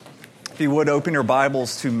If you would, open your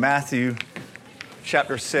Bibles to Matthew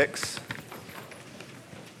chapter 6.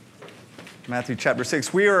 Matthew chapter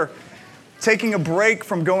 6. We are taking a break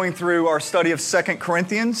from going through our study of 2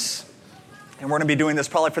 Corinthians, and we're going to be doing this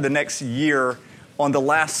probably for the next year on the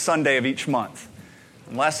last Sunday of each month.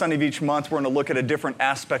 And last Sunday of each month, we're going to look at a different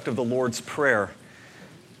aspect of the Lord's Prayer.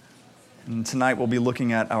 And tonight we'll be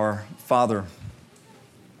looking at our Father.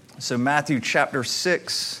 So Matthew chapter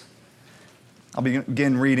 6. I'll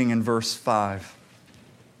begin reading in verse 5.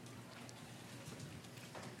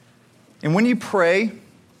 And when you pray,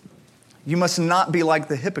 you must not be like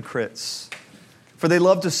the hypocrites, for they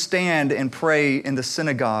love to stand and pray in the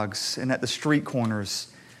synagogues and at the street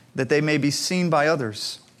corners, that they may be seen by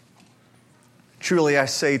others. Truly I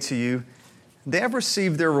say to you, they have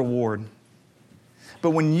received their reward.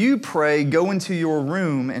 But when you pray, go into your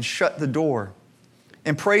room and shut the door,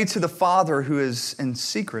 and pray to the Father who is in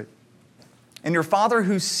secret. And your Father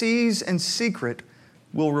who sees in secret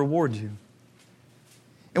will reward you.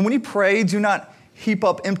 And when you pray, do not heap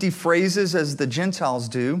up empty phrases as the Gentiles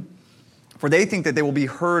do, for they think that they will be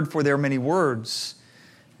heard for their many words.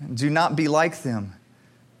 Do not be like them,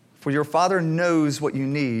 for your Father knows what you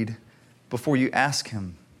need before you ask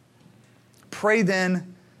Him. Pray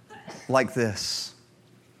then like this: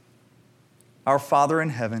 Our Father in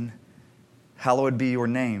heaven, hallowed be your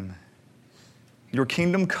name. Your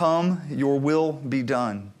kingdom come, your will be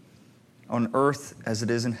done, on earth as it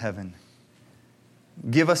is in heaven.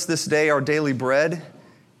 Give us this day our daily bread,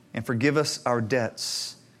 and forgive us our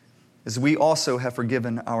debts, as we also have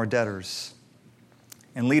forgiven our debtors.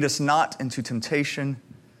 And lead us not into temptation,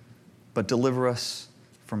 but deliver us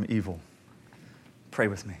from evil. Pray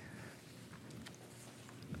with me.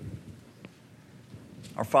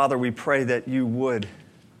 Our Father, we pray that you would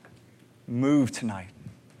move tonight,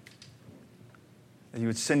 that you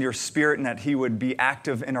would send your Spirit and that He would be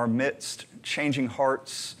active in our midst, changing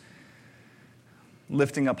hearts,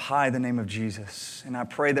 lifting up high the name of Jesus. And I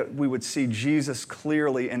pray that we would see Jesus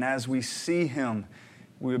clearly, and as we see Him,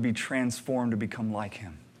 we would be transformed to become like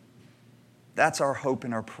Him. That's our hope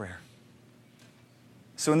and our prayer.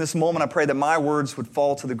 So in this moment, I pray that my words would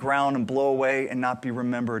fall to the ground and blow away and not be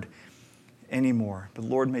remembered anymore. But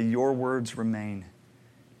Lord, may your words remain,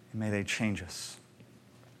 and may they change us.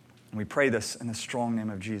 And we pray this in the strong name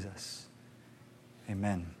of Jesus.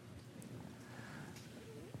 Amen.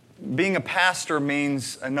 Being a pastor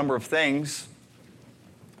means a number of things.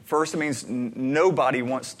 First, it means nobody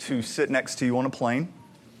wants to sit next to you on a plane.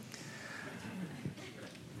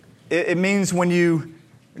 It means when you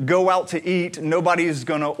go out to eat, nobody is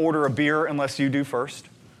going to order a beer unless you do first.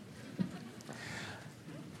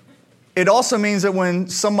 It also means that when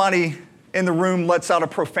somebody in the room lets out a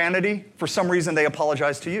profanity, for some reason they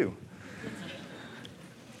apologize to you.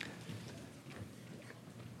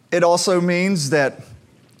 It also means that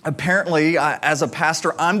apparently, as a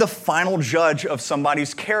pastor, I'm the final judge of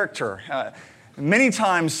somebody's character. Many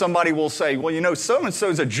times somebody will say, well, you know,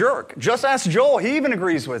 so-and-so's a jerk. Just ask Joel, he even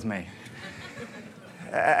agrees with me.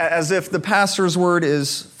 As if the pastor's word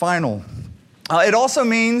is final. It also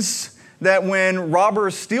means that when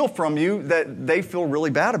robbers steal from you, that they feel really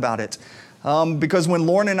bad about it. Because when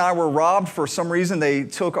Lauren and I were robbed, for some reason, they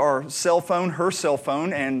took our cell phone, her cell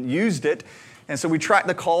phone, and used it. And so we tracked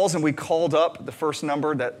the calls, and we called up the first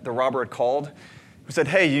number that the robber had called. We said,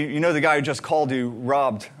 hey, you know the guy who just called you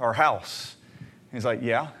robbed our house? And he's like,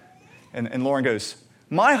 yeah. And Lauren goes,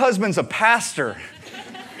 my husband's a pastor.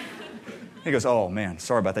 He goes, oh, man,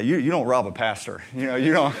 sorry about that. You don't rob a pastor.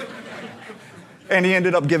 You don't. And he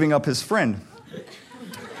ended up giving up his friend.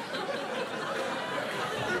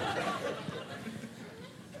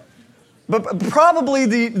 But probably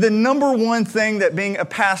the number one thing that being a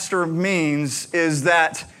pastor means is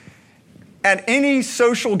that at any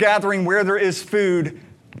social gathering where there is food,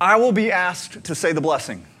 I will be asked to say the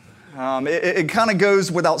blessing. It kind of goes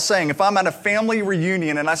without saying. If I'm at a family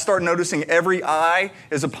reunion and I start noticing every eye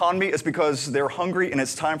is upon me, it's because they're hungry and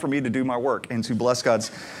it's time for me to do my work and to bless God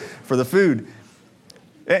for the food.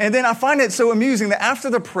 And then I find it so amusing that after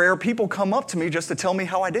the prayer, people come up to me just to tell me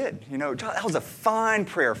how I did. You know, that was a fine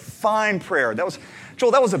prayer, fine prayer.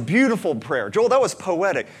 Joel, that was a beautiful prayer. Joel, that was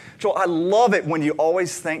poetic. Joel, I love it when you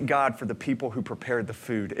always thank God for the people who prepared the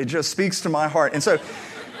food. It just speaks to my heart. And so,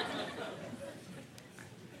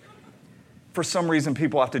 for some reason,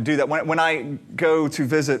 people have to do that. When I go to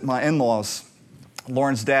visit my in-laws,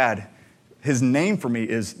 Lauren's dad, his name for me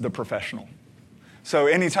is the professional. So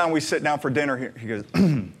anytime we sit down for dinner, he goes,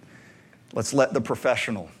 let's let the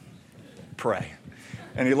professional pray.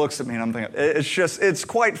 And he looks at me and I'm thinking, it's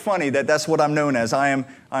quite funny that that's what I'm known as. I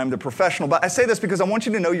am the professional. But I say this because I want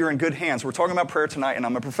you to know you're in good hands. We're talking about prayer tonight and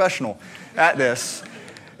I'm a professional at this.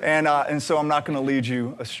 And so I'm not going to lead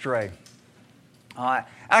you astray.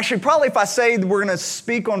 Actually, probably if I say we're going to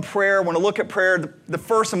speak on prayer, want to look at prayer, the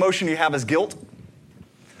first emotion you have is guilt.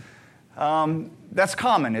 That's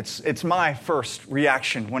common. It's my first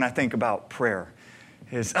reaction when I think about prayer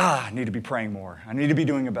is, I need to be praying more. I need to be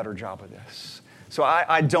doing a better job of this. So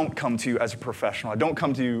I don't come to you as a professional. I don't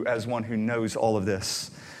come to you as one who knows all of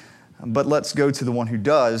this. But let's go to the one who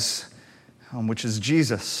does, which is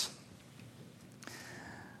Jesus.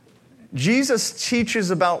 Jesus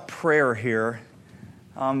teaches about prayer here,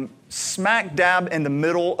 smack dab in the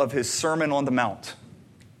middle of his Sermon on the Mount.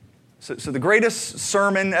 So the greatest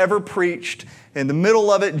sermon ever preached, in the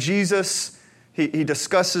middle of it, Jesus, he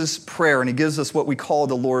discusses prayer, and he gives us what we call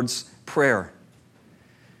the Lord's Prayer.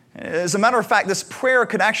 As a matter of fact, this prayer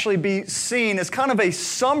could actually be seen as kind of a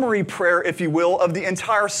summary prayer, if you will, of the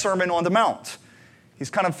entire Sermon on the Mount. He's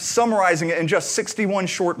kind of summarizing it in just 61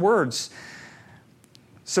 short words.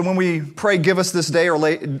 So when we pray, give us this day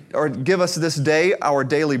or give us this day our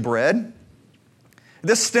daily bread,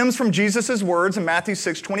 this stems from Jesus' words in Matthew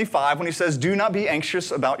 6:25 when he says, do not be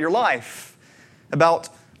anxious about your life, about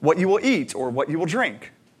what you will eat or what you will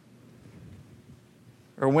drink.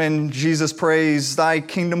 Or when Jesus prays, thy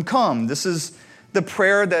kingdom come. This is the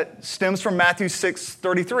prayer that stems from Matthew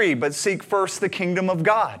 6:33, but seek first the kingdom of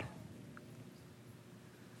God.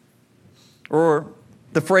 Or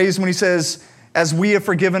the phrase when he says, as we have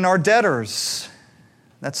forgiven our debtors.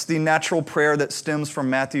 That's the natural prayer that stems from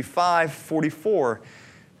Matthew 5:44,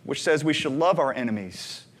 which says we should love our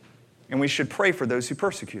enemies and we should pray for those who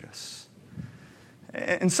persecute us.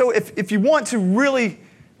 And so if you want to really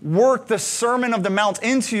work the Sermon of the Mount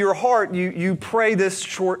into your heart, you pray this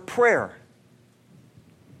short prayer.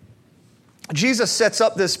 Jesus sets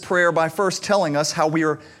up this prayer by first telling us how we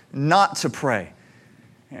are not to pray.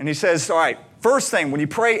 And he says, all right, first thing, when you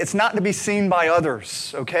pray, it's not to be seen by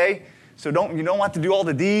others, okay? So you don't have to do all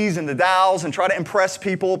the these and the thous and try to impress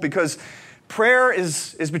people, because prayer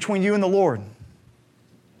is between you and the Lord.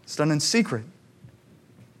 It's done in secret.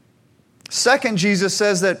 Second, Jesus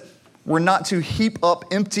says that we're not to heap up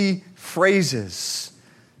empty phrases.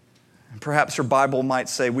 And perhaps your Bible might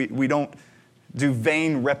say we don't do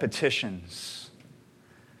vain repetitions,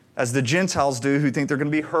 as the Gentiles do who think they're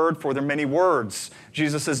going to be heard for their many words.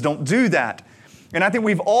 Jesus says, don't do that. And I think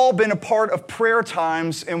we've all been a part of prayer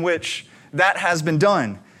times in which that has been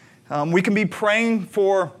done. We can be praying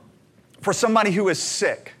for somebody who is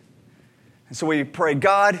sick. And so we pray,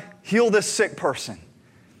 God, heal this sick person.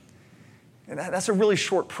 And that's a really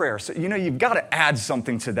short prayer. So, you've got to add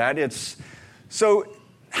something to that. So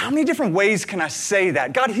how many different ways can I say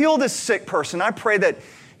that? God, heal this sick person. I pray that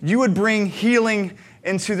you would bring healing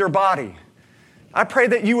into their body. I pray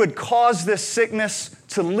that you would cause this sickness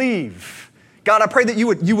to leave. God, I pray that you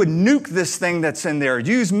would nuke this thing that's in there.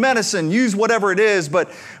 Use medicine, use whatever it is,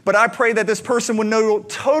 but I pray that this person would know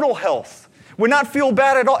total health, would not feel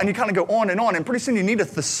bad at all. And you kind of go on, and pretty soon you need a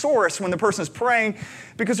thesaurus when the person is praying,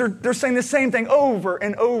 because they're saying the same thing over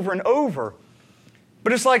and over and over.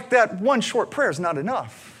 But it's like that one short prayer is not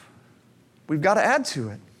enough. We've got to add to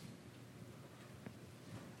it.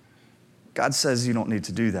 God says you don't need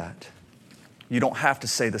to do that. You don't have to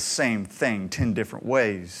say the same thing 10 different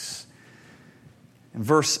ways. In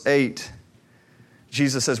verse 8,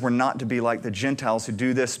 Jesus says we're not to be like the Gentiles who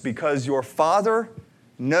do this, because your Father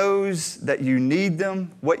knows that you need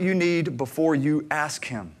what you need before you ask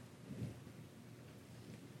Him.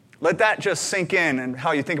 Let that just sink in and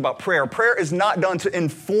how you think about prayer. Prayer is not done to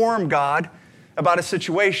inform God about a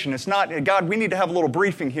situation. It's not, God, we need to have a little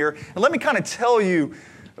briefing here, and let me kind of tell you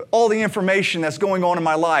all the information that's going on in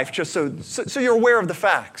my life, just so you're aware of the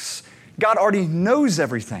facts. God already knows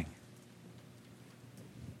everything.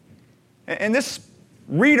 And this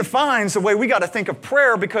redefines the way we got to think of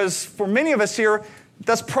prayer, because for many of us here,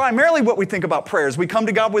 that's primarily what we think about prayers. We come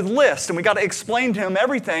to God with lists, and we got to explain to Him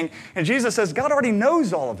everything. And Jesus says, God already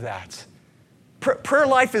knows all of that. Prayer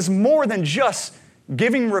life is more than just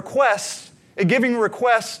giving requests 10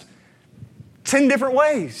 different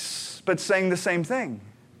ways, but saying the same thing.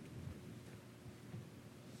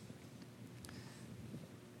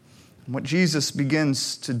 What Jesus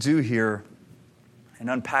begins to do here and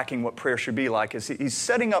unpacking what prayer should be like is he's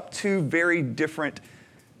setting up two very different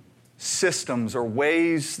systems or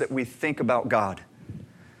ways that we think about God.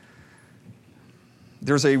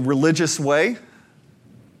 There's a religious way,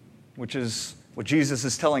 which is what Jesus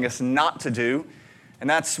is telling us not to do. And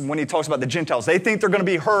that's when he talks about the Gentiles. They think they're going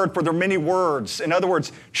to be heard for their many words. In other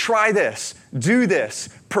words, try this, do this,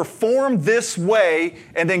 perform this way,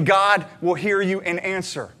 and then God will hear you and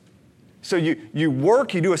answer. So you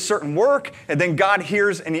work, you do a certain work, and then God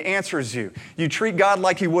hears and he answers you. You treat God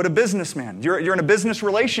like you would a businessman. You're in a business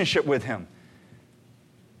relationship with him.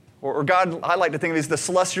 Or God, I like to think of it as the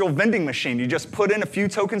celestial vending machine. You just put in a few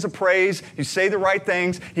tokens of praise, you say the right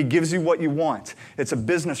things, he gives you what you want. It's a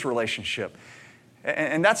business relationship.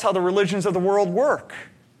 And that's how the religions of the world work.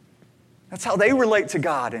 That's how they relate to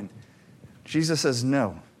God. And Jesus says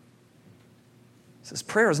no. He says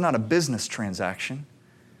prayer is not a business transaction.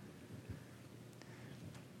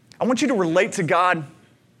 I want you to relate to God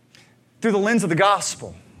through the lens of the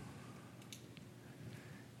gospel.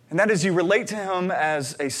 And that is, you relate to him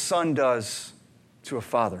as a son does to a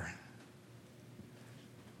father.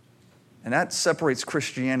 And that separates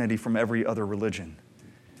Christianity from every other religion.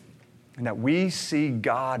 And that we see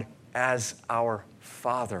God as our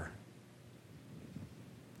Father.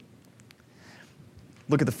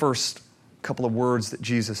 Look at the first couple of words that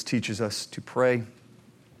Jesus teaches us to pray.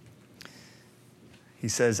 He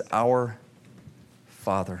says, our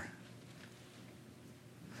Father.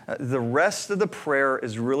 The rest of the prayer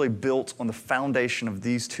is really built on the foundation of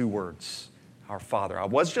these two words, our Father. I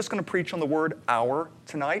was just going to preach on the word our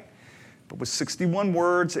tonight, but with 61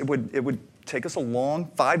 words, it would take us a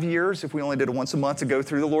long 5 years if we only did it once a month to go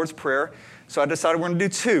through the Lord's Prayer. So I decided we're going to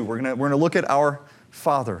do two. We're going to look at our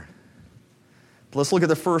Father. But let's look at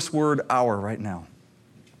the first word, our, right now.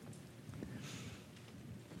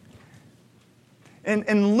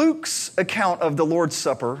 In Luke's account of the Lord's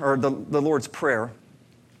Supper, or the Lord's Prayer,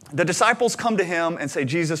 the disciples come to him and say,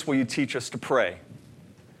 Jesus, will you teach us to pray?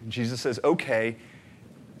 And Jesus says, okay.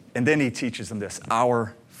 And then he teaches them this,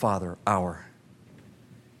 our Father, our.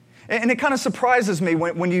 And it kind of surprises me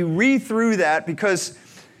when you read through that, because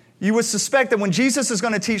you would suspect that when Jesus is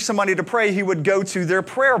going to teach somebody to pray, he would go to their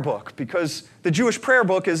prayer book, because the Jewish prayer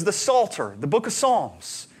book is the Psalter, the book of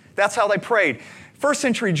Psalms. That's how they prayed. First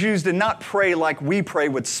century Jews did not pray like we pray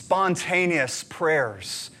with spontaneous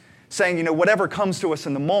prayers, saying, whatever comes to us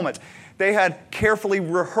in the moment. They had carefully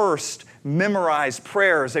rehearsed, memorized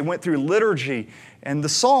prayers. They went through liturgy, and the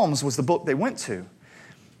Psalms was the book they went to.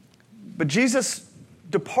 But Jesus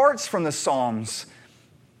departs from the Psalms.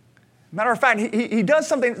 Matter of fact, he does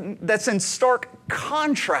something that's in stark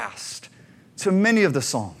contrast to many of the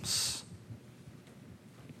Psalms.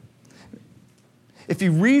 If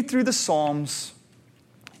you read through the Psalms,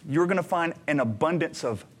 you're going to find an abundance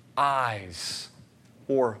of I's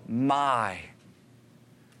or my.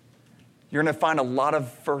 You're going to find a lot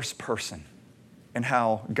of first person in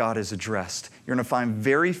how God is addressed. You're going to find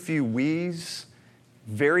very few we's,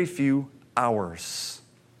 very few ours.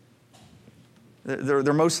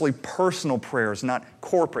 They're mostly personal prayers, not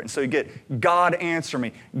corporate. And so you get, God answer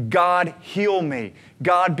me, God heal me,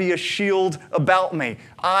 God be a shield about me.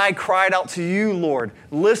 I cried out to you, Lord,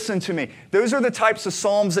 listen to me. Those are the types of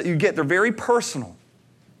psalms that you get. They're very personal.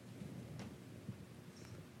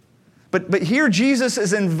 But here Jesus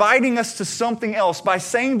is inviting us to something else by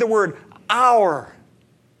saying the word our.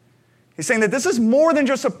 He's saying that this is more than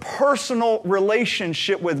just a personal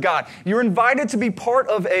relationship with God. You're invited to be part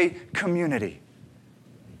of a community.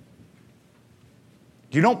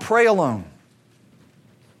 You don't pray alone.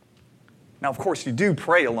 Now, of course, you do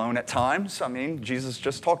pray alone at times. I mean, Jesus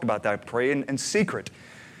just talked about that. Pray in secret.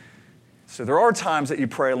 So there are times that you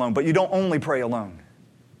pray alone, but you don't only pray alone.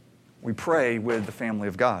 We pray with the family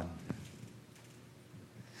of God.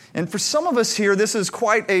 And for some of us here, this is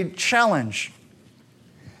quite a challenge.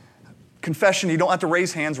 Confession, you don't have to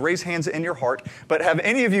raise hands in your heart. But have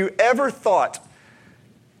any of you ever thought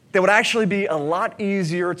that it would actually be a lot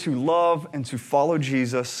easier to love and to follow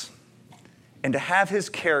Jesus and to have his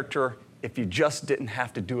character if you just didn't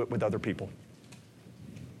have to do it with other people?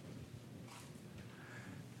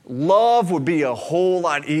 Love would be a whole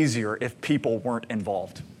lot easier if people weren't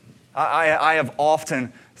involved. I have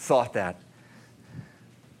often thought that.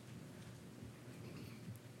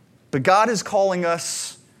 But God is calling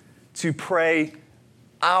us to pray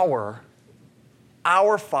our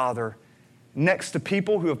Father next to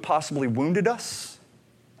people who have possibly wounded us,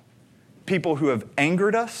 people who have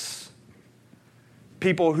angered us,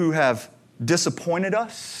 people who have disappointed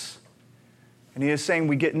us. And he is saying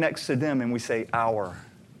we get next to them and we say our.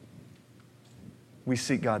 We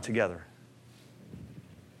seek God together.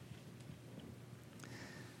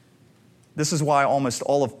 This is why almost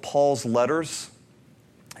all of Paul's letters,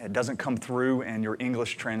 it doesn't come through in your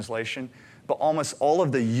English translation, but almost all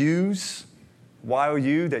of the yous,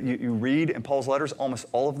 Y-O-U, that you read in Paul's letters, almost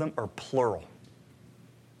all of them are plural.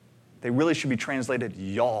 They really should be translated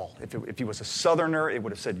y'all. If he was a Southerner, it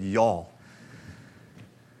would have said y'all.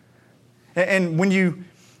 And when you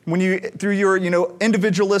through your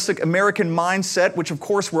individualistic American mindset, which of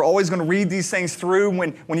course we're always going to read these things through,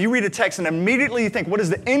 when you read a text and immediately you think, what is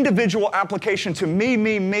the individual application to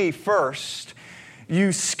me first,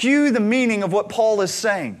 you skew the meaning of what Paul is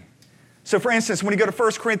saying. So for instance, when you go to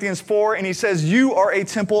 1 Corinthians 4 and he says, you are a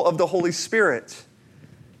temple of the Holy Spirit.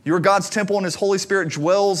 You are God's temple and His Holy Spirit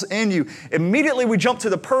dwells in you. Immediately we jump to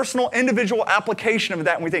the personal, individual application of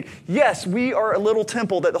that and we think, yes, we are a little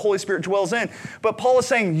temple that the Holy Spirit dwells in. But Paul is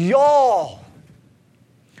saying, y'all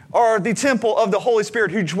are the temple of the Holy Spirit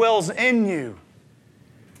who dwells in you.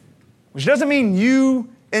 Which doesn't mean you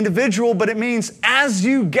individual, but it means as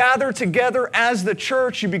you gather together as the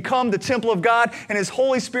church, you become the temple of God and His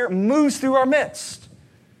Holy Spirit moves through our midst.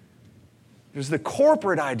 There's the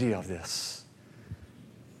corporate idea of this.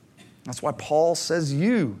 That's why Paul says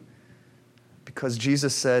you, because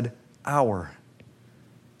Jesus said our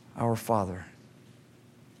Father.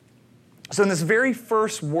 So in this very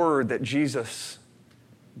first word that Jesus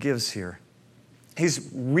gives here, He's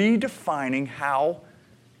redefining how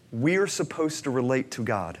we are supposed to relate to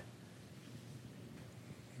God.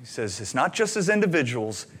 He says, it's not just as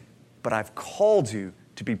individuals, but I've called you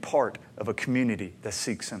to be part of a community that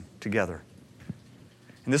seeks Him together.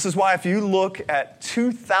 And this is why if you look at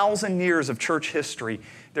 2,000 years of church history,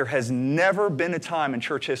 there has never been a time in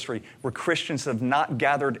church history where Christians have not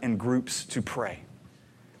gathered in groups to pray.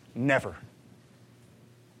 Never.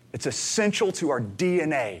 It's essential to our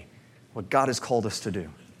DNA, what God has called us to do.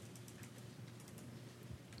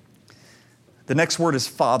 The next word is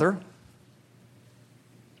Father.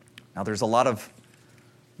 Now there's a lot of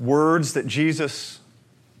words that Jesus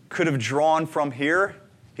could have drawn from here.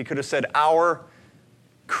 He could have said, our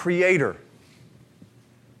Creator,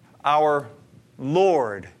 our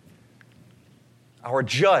Lord, our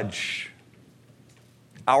Judge,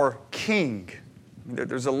 our King.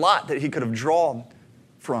 There's a lot that he could have drawn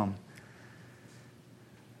from.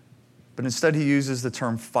 But instead he uses the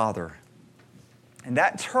term Father. And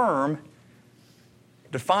that term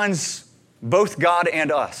defines both God and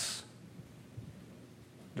us.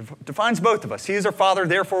 Defines both of us. He is our Father,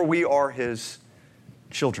 therefore we are His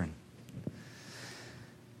children.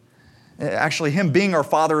 Actually, Him being our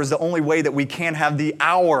Father is the only way that we can have the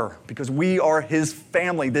our, because we are His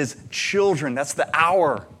family, His children. That's the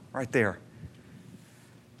our right there.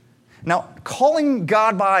 Now, calling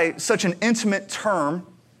God by such an intimate term,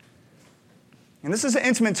 and this is an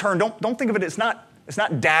intimate term, don't think of it, it's not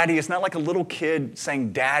daddy, it's not like a little kid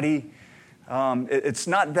saying daddy. It's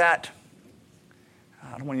not that,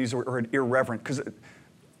 I don't want to use the word irreverent,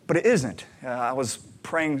 but it isn't. I was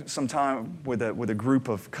praying sometime with a group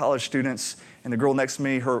of college students, and the girl next to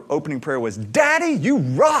me, her opening prayer was, "Daddy, you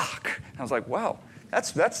rock." And I was like, wow,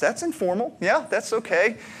 that's informal. Yeah, that's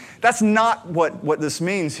okay. That's not what this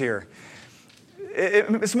means here.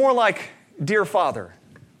 It's more like, dear Father.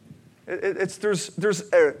 There's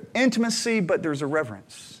an intimacy, but there's a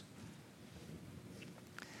reverence.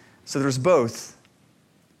 So there's both.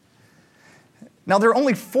 Now, there are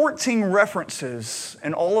only 14 references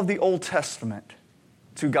in all of the Old Testament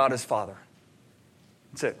to God as Father.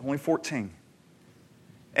 That's it, only 14.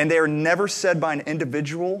 And they are never said by an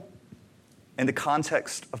individual in the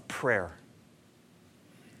context of prayer.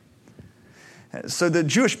 So the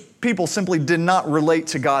Jewish people simply did not relate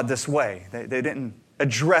to God this way. They didn't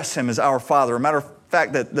address Him as our Father. A matter of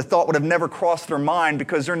fact, that the thought would have never crossed their mind,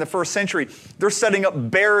 because during the first century, they're setting up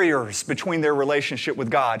barriers between their relationship with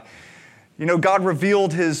God. You know, God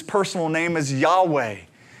revealed His personal name as Yahweh.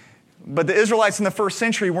 But the Israelites in the first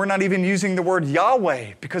century were not even using the word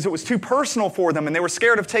Yahweh because it was too personal for them, and they were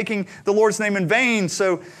scared of taking the Lord's name in vain.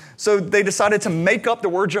 So they decided to make up the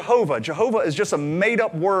word Jehovah. Jehovah is just a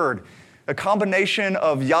made-up word, a combination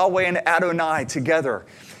of Yahweh and Adonai together.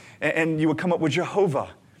 And you would come up with Jehovah.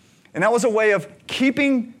 And that was a way of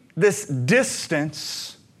keeping this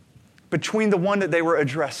distance between the one that they were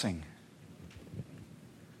addressing.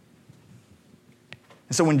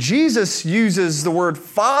 And so when Jesus uses the word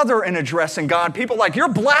Father in addressing God, people are like, you're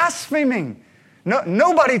blaspheming. No,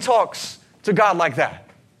 nobody talks to God like that.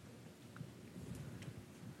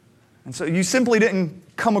 And so you simply didn't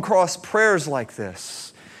come across prayers like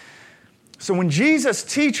this. So when Jesus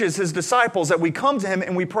teaches His disciples that we come to Him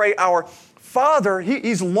and we pray our Father,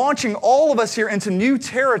 He's launching all of us here into new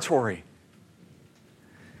territory.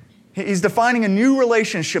 He's defining a new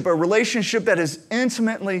relationship, a relationship that is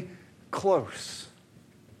intimately close.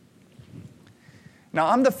 Now,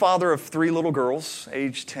 I'm the father of 3 little girls,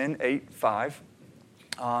 aged 10, 8, 5.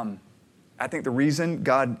 I think the reason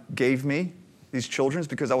God gave me these children, is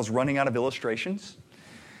because I was running out of illustrations.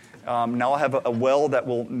 Now I have a well that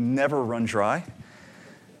will never run dry.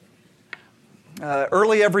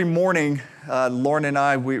 Early every morning, Lauren and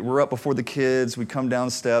I, we're up before the kids. We come down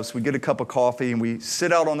steps, we get a cup of coffee, and we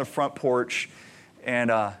sit out on the front porch,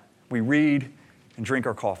 and we read and drink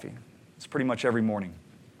our coffee. It's pretty much every morning.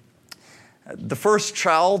 The first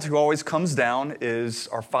child who always comes down is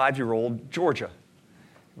our 5-year-old, Georgia.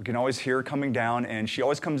 We can always hear her coming down, and she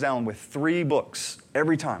always comes down with 3 books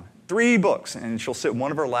every time. 3 books, and she'll sit in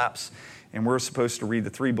one of her laps, and we're supposed to read the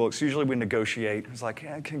 3 books. Usually we negotiate. It's like,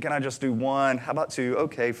 can I just do 1? How about 2?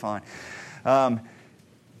 Okay, fine. A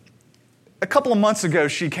couple of months ago,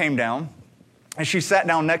 she came down, and she sat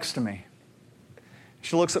down next to me.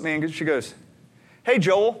 She looks at me, and she goes, "Hey,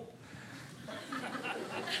 Joel,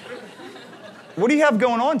 what do you have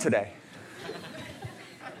going on today?"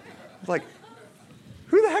 I was like,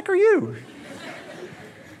 "Who the heck are you?"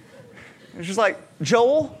 And she's like,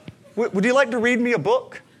 "Joel, would you like to read me a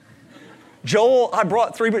book?" Joel, I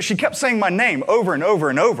brought 3 books. She kept saying my name over and over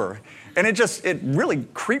and over. And it really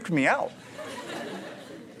creeped me out.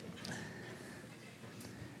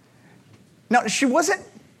 Now, she wasn't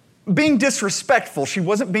being disrespectful. She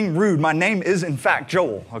wasn't being rude. My name is, in fact,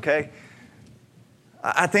 Joel, okay?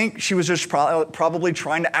 I think she was just probably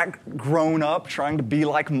trying to act grown up, trying to be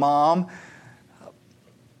like Mom.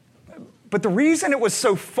 But the reason it was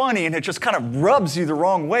so funny and it just kind of rubs you the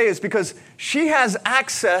wrong way is because she has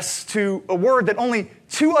access to a word that only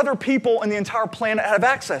 2 other people on the entire planet have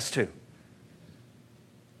access to.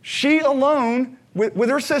 She alone, with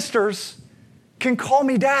her sisters, can call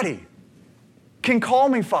me Daddy, can call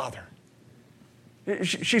me Father.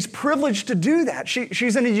 She's privileged to do that.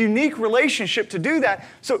 She's in a unique relationship to do that.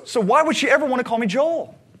 So why would she ever want to call me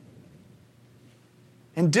Joel?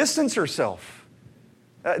 And distance herself.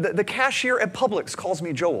 The cashier at Publix calls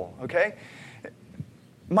me Joel, okay?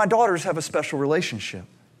 My daughters have a special relationship.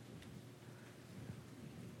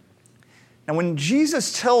 Now, when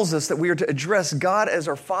Jesus tells us that we are to address God as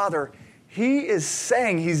our Father, He is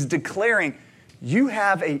saying, He's declaring, you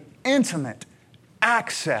have an intimate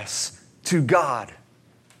access to God.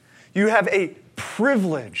 You have a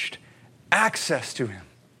privileged access to Him.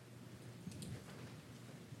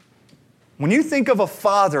 When you think of a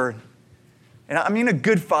father, and I mean a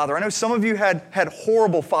good father. I know some of you had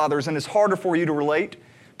horrible fathers and it's harder for you to relate.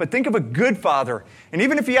 But think of a good father. And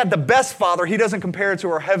even if he had the best father, he doesn't compare to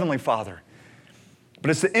our Heavenly Father. But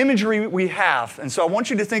it's the imagery we have. And so I want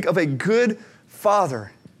you to think of a good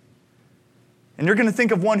father. And you're going to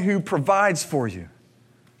think of one who provides for you.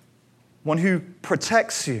 One who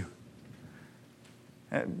protects you.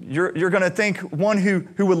 You're going to think one who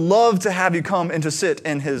would love to have you come and to sit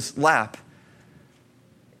in his lap.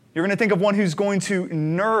 You're going to think of one who's going to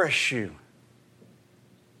nourish you.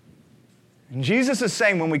 And Jesus is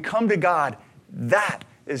saying when we come to God, that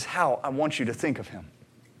is how I want you to think of Him.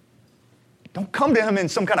 Don't come to Him in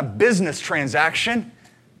some kind of business transaction.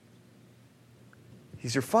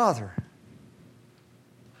 He's your Father.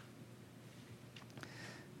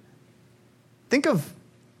 Think of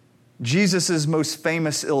Jesus' most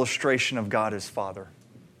famous illustration of God as Father.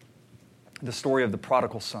 The story of the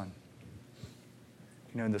prodigal son.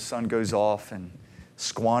 You know, the son goes off and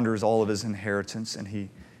squanders all of his inheritance, and he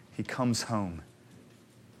comes home.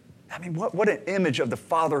 I mean, what an image of the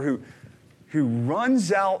father who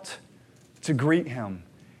runs out to greet him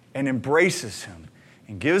and embraces him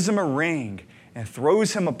and gives him a ring and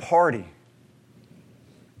throws him a party.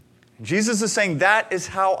 And Jesus is saying, that is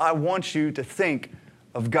how I want you to think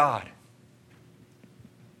of God.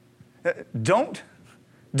 Don't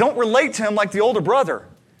relate to Him like the older brother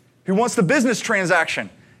who wants the business transaction.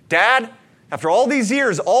 Dad, after all these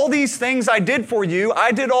years, all these things I did for you,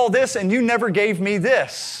 I did all this and you never gave me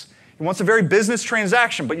this. He wants a very business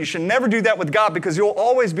transaction, but you should never do that with God because you'll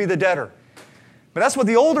always be the debtor. But that's what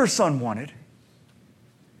the older son wanted.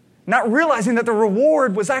 Not realizing that the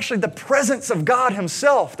reward was actually the presence of God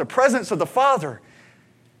Himself, the presence of the Father.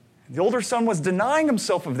 The older son was denying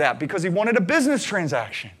himself of that because he wanted a business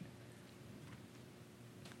transaction.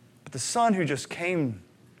 But the son who just came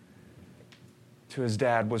to his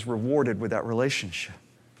dad was rewarded with that relationship.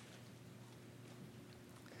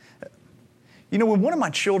 You know, when one of my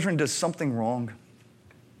children does something wrong,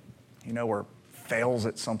 or fails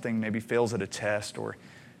at something, maybe fails at a test, or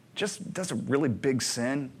just does a really big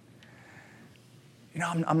sin,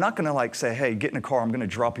 I'm not going to say, hey, get in a car, I'm going to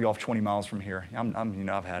drop you off 20 miles from here.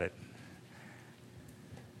 I've had it.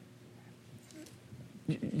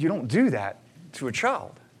 You don't do that to a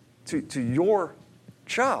child, to your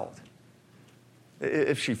child.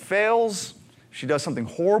 If she fails, she does something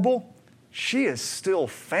horrible, she is still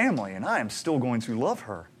family, and I am still going to love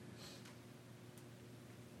her.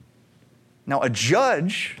 Now, a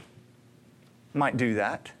judge might do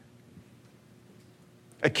that.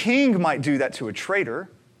 A king might do that to a traitor,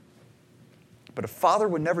 but a father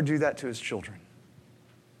would never do that to his children.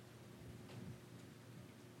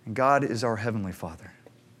 And God is our heavenly Father.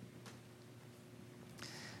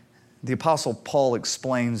 The Apostle Paul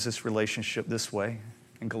explains this relationship this way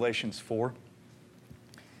in Galatians 4.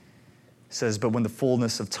 He says, "But when the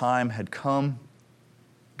fullness of time had come,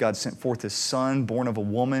 God sent forth His Son, born of a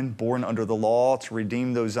woman, born under the law, to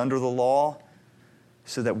redeem those under the law,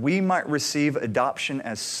 so that we might receive adoption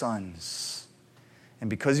as sons. And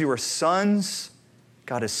because you are sons,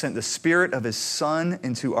 God has sent the Spirit of His Son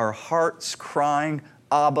into our hearts, crying,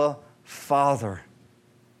 'Abba, Father.'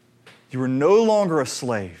 You are no longer a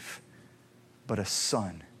slave, but a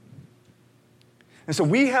son." And so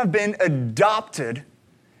we have been adopted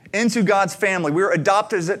into God's family. We're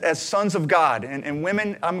adopted as sons of God. And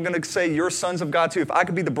women, I'm going to say you're sons of God too. If I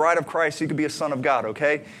could be the bride of Christ, you could be a son of God,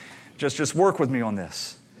 okay? Just work with me on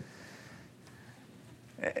this.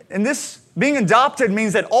 And this being adopted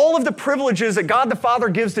means that all of the privileges that God the Father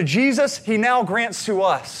gives to Jesus, He now grants to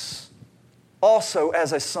us, also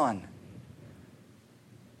as a son.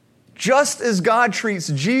 Just as God treats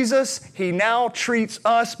Jesus, He now treats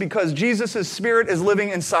us because Jesus' Spirit is living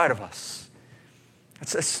inside of us.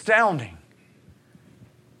 It's astounding.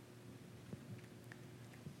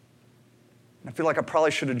 I feel like I probably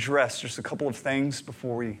should address just a couple of things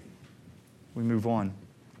before we move on.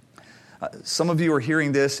 Some of you are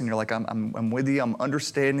hearing this and you're like, I'm with you, I'm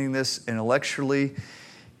understanding this intellectually,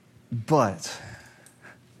 but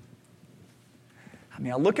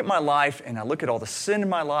I look at my life and I look at all the sin in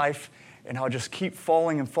my life and I'll just keep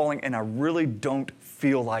falling and falling and I really don't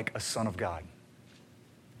feel like a son of God.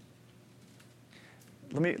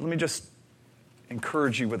 Let me just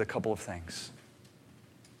encourage you with a couple of things.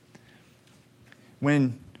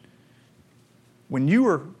 When you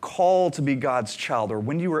are called to be God's child or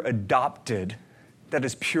when you are adopted, that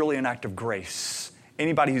is purely an act of grace.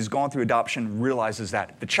 Anybody who's gone through adoption realizes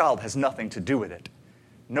that. The child has nothing to do with it.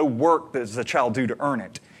 No work does the child do to earn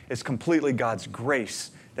it. It's completely God's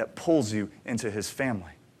grace that pulls you into His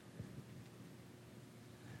family.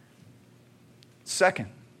 Second,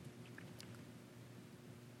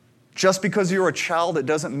 just because you're a child, it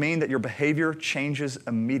doesn't mean that your behavior changes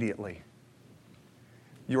immediately.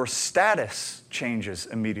 Your status changes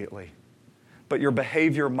immediately, but your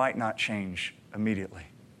behavior might not change immediately.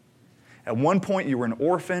 At one point, you were an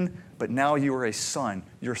orphan, but now you are a son.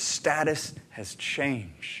 Your status has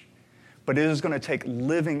changed. But it is going to take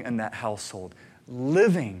living in that household,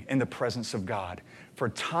 living in the presence of God for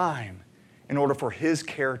time in order for His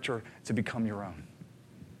character to become your own.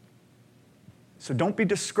 So don't be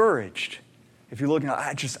discouraged if you're looking,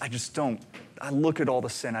 I just don't. I look at all the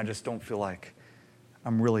sin, I just don't feel like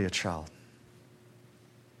I'm really a child.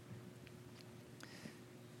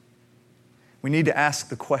 We need to ask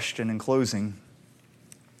the question in closing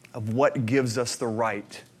of what gives us the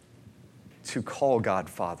right to call God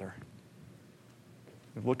Father.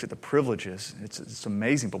 We've looked at the privileges. It's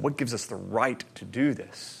amazing, but what gives us the right to do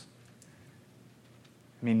this?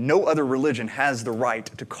 No other religion has the right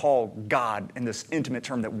to call God in this intimate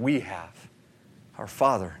term that we have, our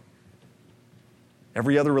Father.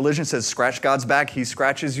 Every other religion says, scratch God's back, He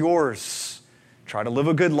scratches yours. Try to live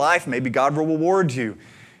a good life, maybe God will reward you.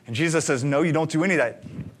 And Jesus says, no, you don't do any of that.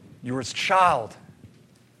 You're His child.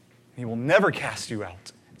 He will never cast you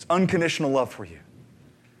out. It's unconditional love for you.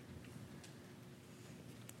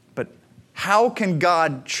 But how can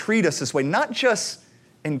God treat us this way? Not just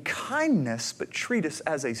in kindness, but treat us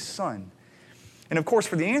as a son. And of course,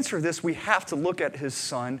 for the answer to this, we have to look at His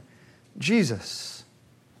Son, Jesus.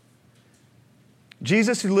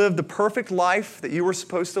 Jesus, who lived the perfect life that you were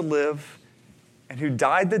supposed to live and who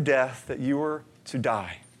died the death that you were to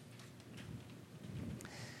die.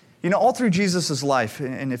 All through Jesus' life,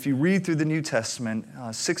 and if you read through the New Testament,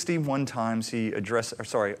 61 times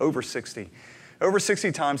over 60. Over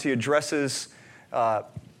 60 times He addresses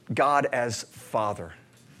God as Father.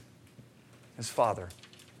 As Father.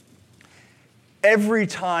 Every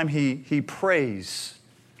time he prays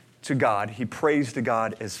to God, He prays to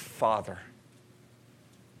God as Father.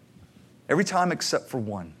 Every time except for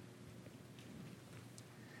one.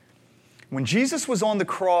 When Jesus was on the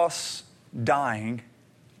cross dying,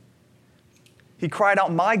 He cried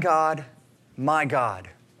out, my God,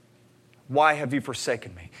 why have you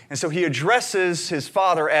forsaken me?" And so He addresses His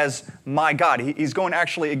Father as my God. He's going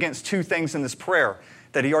actually against two things in this prayer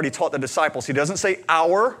that He already taught the disciples. He doesn't say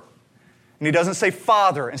our, and He doesn't say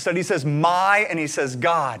Father. Instead, He says my, and He says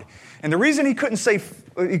God. And the reason he couldn't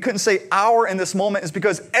say hour in this moment is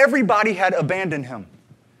because everybody had abandoned him.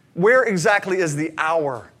 Where exactly is the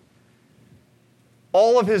hour?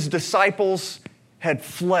 All of his disciples had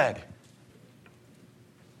fled.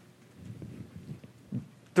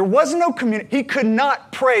 There was no community. He could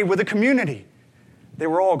not pray with a community. They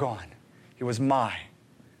were all gone. It was my.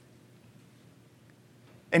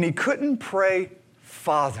 And he couldn't pray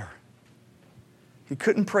Father. He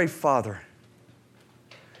couldn't pray Father.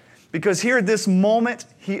 Because here at this moment,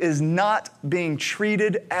 he is not being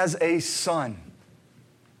treated as a son.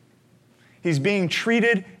 He's being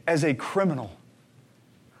treated as a criminal.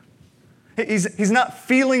 He's not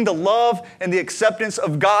feeling the love and the acceptance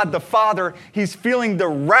of God the Father. He's feeling the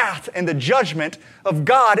wrath and the judgment of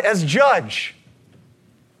God as judge.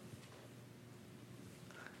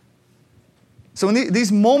 So in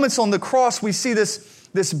these moments on the cross, we see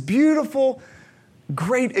this beautiful,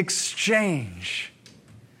 great exchange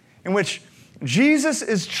in which Jesus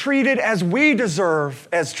is treated as we deserve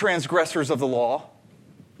as transgressors of the law,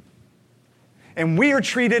 and we are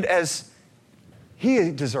treated as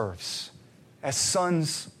he deserves, as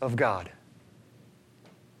sons of God.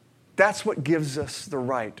 That's what gives us the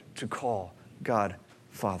right to call God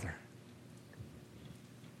Father.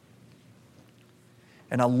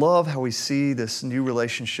 And I love how we see this new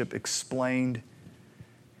relationship explained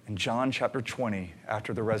in John chapter 20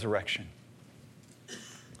 after the resurrection.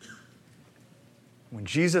 When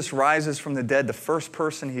Jesus rises from the dead, the first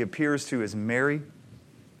person he appears to is Mary.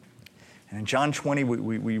 And in John 20,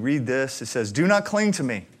 we read this. It says, "Do not cling to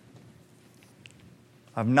me.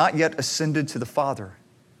 I've not yet ascended to the Father.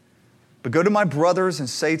 But go to my brothers and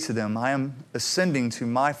say to them, I am ascending to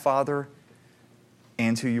my Father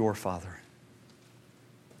and to your Father."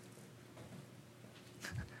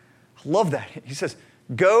 I love that. He says,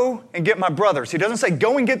 go and get my brothers. He doesn't say,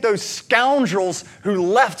 go and get those scoundrels who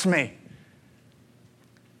left me.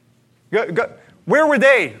 Go. Where were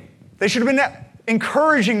they? They should have been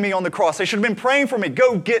encouraging me on the cross. They should have been praying for me.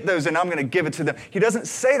 Go get those and I'm going to give it to them. He doesn't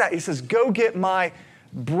say that. He says, go get my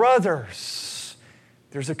brothers.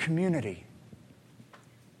 There's a community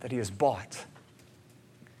that he has bought.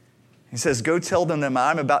 He says, go tell them that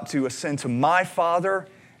I'm about to ascend to my Father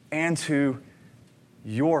and to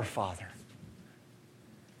your Father.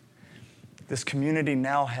 This community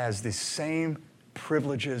now has the same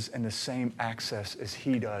privileges and the same access as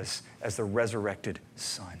he does as the resurrected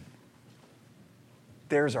Son.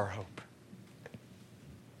 There's our hope.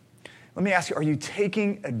 Let me ask you, are you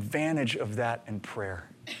taking advantage of that in prayer?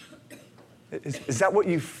 Is that what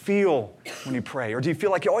you feel when you pray? Or do you feel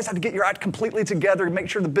like you always have to get your act completely together to make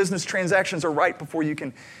sure the business transactions are right before you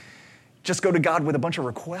can just go to God with a bunch of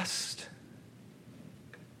requests?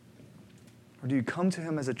 Or do you come to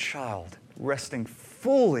him as a child, resting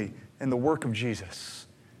fully in the work of Jesus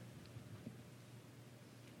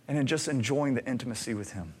and in just enjoying the intimacy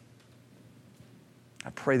with him?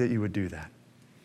 I pray that you would do that.